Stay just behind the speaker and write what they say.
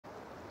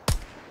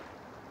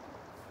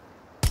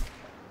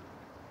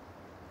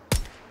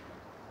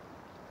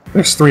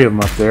There's 3 of them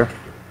up there.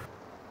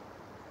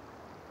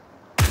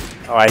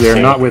 Oh, I see.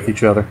 They're not with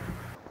each other.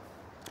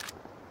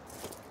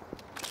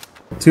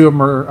 2 of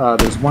them are,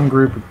 there's one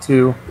group of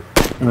 2,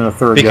 and then a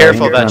third guy. Be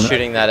careful about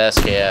shooting that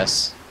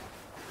SKS.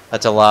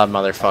 That's a loud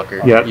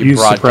motherfucker. Yeah, you use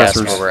broadcast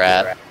suppressors. where we're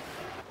at.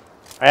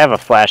 I have a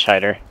flash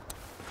hider.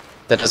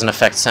 That doesn't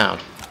affect sound.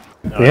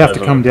 No, They have to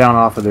come down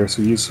off of there,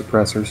 so use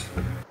suppressors.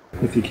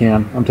 If you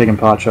can. I'm taking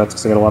pot shots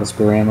because I got a lot of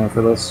spare ammo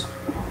for this.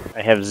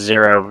 I have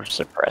 0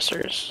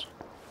 suppressors.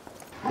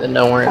 Then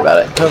don't worry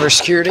about it. Cover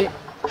security.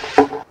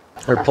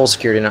 Or pull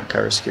security, not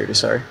cover security,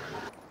 sorry.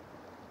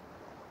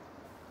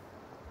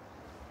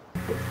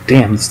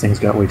 Damn, this thing's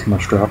got way too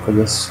much drop for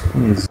this.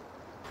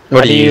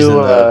 What are you using,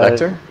 the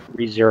Vector?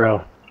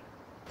 Re-0.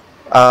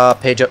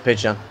 Page up,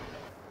 page down.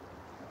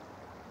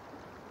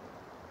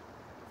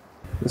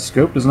 The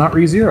scope does not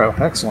re-zero.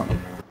 Excellent.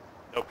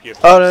 Nope, you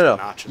have to Oh, use the no.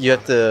 notches You on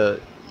have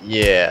to...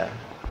 Yeah.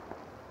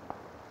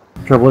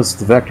 Trouble is, it's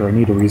the Vector. I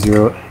need to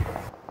re-zero it.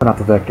 Or not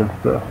the Vector,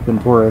 the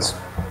Ventores.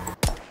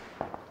 the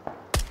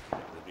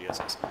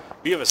VSS.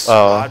 We have a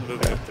squad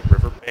moving up the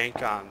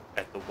riverbank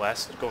at the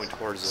west, going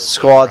towards the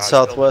Squad garage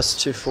southwest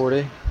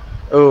 240.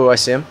 Oh, I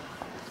see him.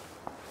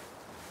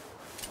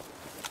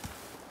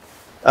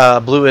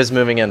 Blue is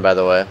moving in, by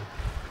the way.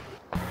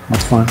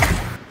 That's fine.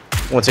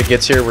 Once it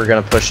gets here, we're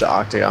gonna push the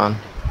Octagon.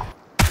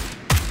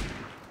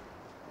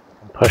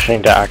 I'm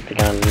pushing to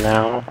Octagon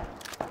now.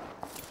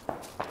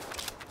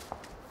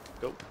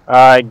 Go.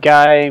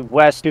 Guy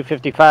west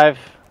 255.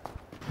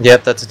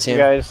 Yep, that's a You team.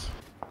 guys.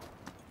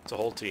 It's a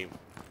whole team.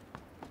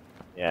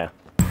 Yeah.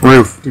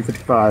 Roof,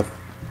 255.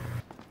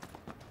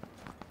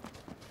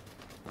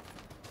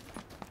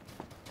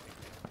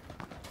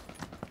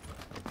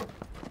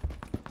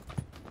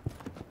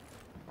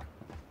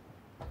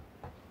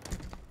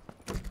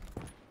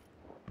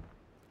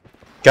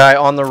 Guy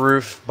on the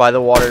roof by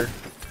the water.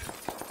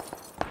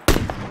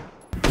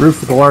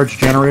 Roof with a large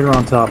generator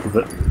on top of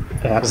it.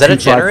 Is that a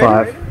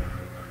 255.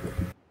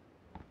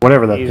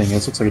 Whatever that He's- thing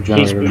is, looks like a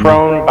He's generator. to me.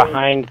 prone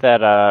behind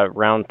that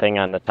round thing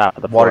on the top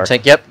of the Water floor.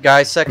 tank. Yep,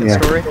 guy, second Yeah.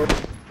 story.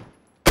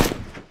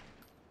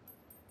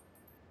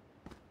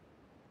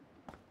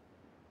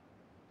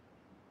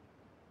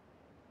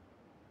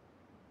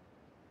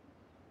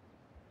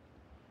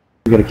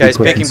 We gotta keep Guy's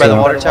pushing picking by the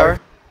south. water tower.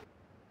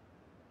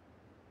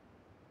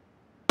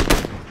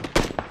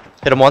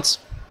 Hit him once.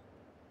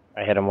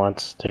 I hit him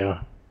once too.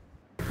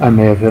 I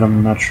may have hit him,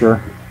 I'm not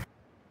sure.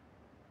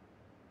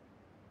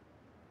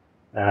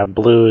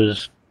 Blue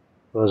is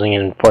closing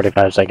in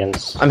 45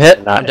 seconds. I'm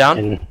hit. Not I'm down.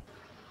 in-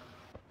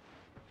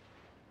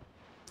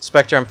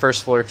 Spectre, I'm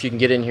first floor. If you can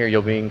get in here,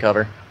 you'll be in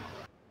cover.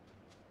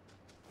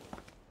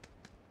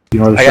 You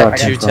know where the I shot got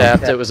came 2 from.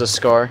 tapped. It was a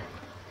scar.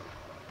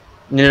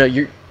 No,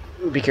 you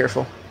be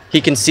careful.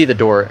 He can see the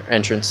door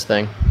entrance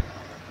thing.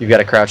 You've got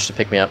to crouch to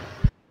pick me up.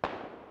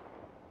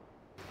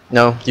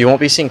 No, you won't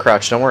be seen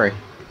crouch. Don't worry.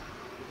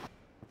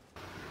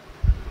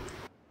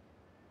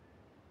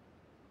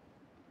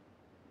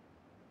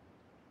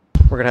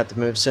 We're gonna have to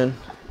move soon.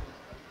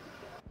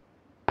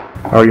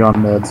 How are you on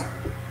meds?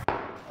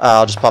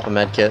 I'll just pop a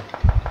med kit.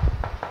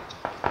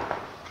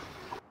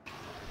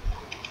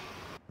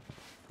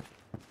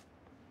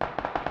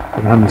 I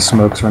don't have any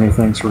smokes or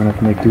anything, so we're gonna have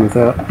to make do with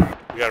that.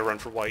 We gotta run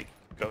for white.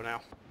 Go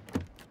now.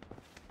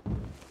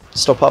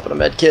 Still popping a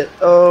med kit.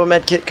 Oh,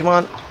 med kit, come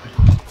on.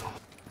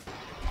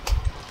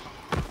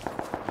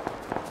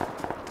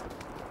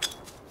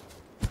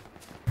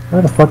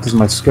 Why the fuck does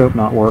my scope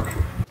not work?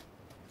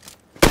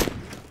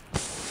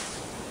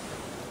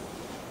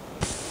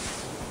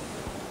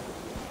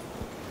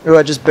 Ooh,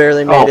 I just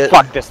barely made Oh it.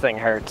 fuck! This thing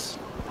hurts.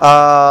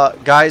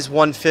 Guys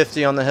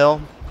 150 on the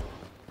hill.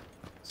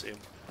 See him.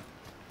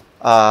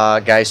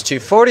 Guys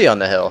 240 on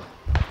the hill.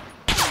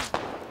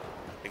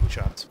 Taking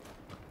shots.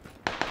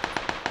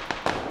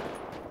 I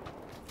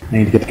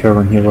need to get the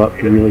cover and heal up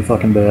really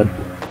fucking bad.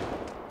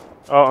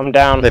 Oh, I'm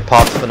down. They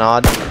popped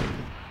Fanad.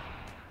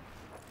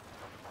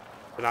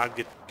 Bernard,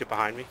 get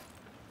behind me.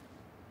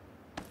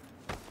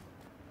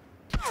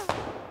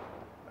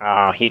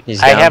 Oh,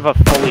 He's I down. have a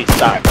fully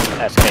stocked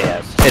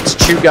SKS. It's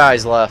 2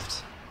 guys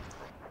left.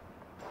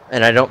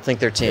 And I don't think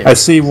they're team. I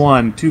see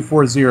one,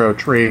 240,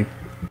 tree.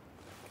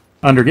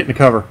 Under, get in the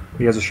cover.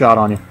 He has a shot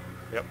on you.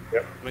 Yep.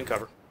 I'm in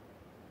cover.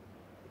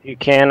 If you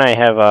can, I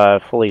have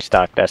a fully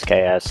stocked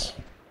SKS.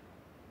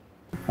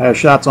 I have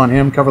shots on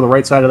him, cover the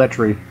right side of that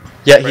tree.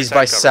 Yeah, Right he's side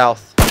by cover.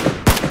 south.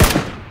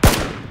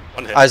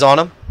 One hit. Eyes on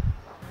him.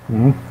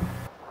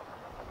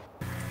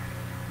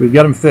 We've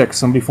got him fixed,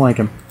 somebody flank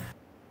him.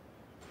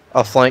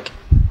 I'll flank.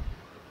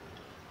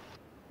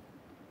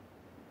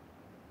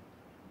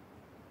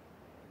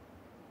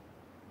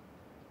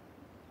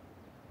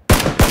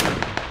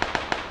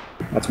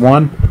 That's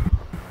one.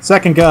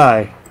 Second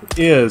guy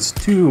is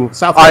 2 Eyes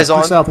southwest.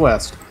 on. 2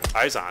 southwest.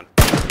 Eyes on.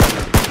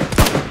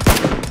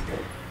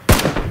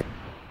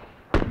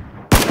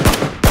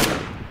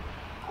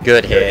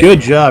 Good hit.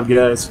 Good job,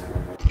 guys.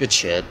 Good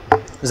shit.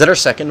 Is that our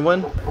second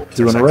win?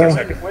 2 in a row.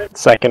 Second win.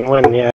 Second win, yeah.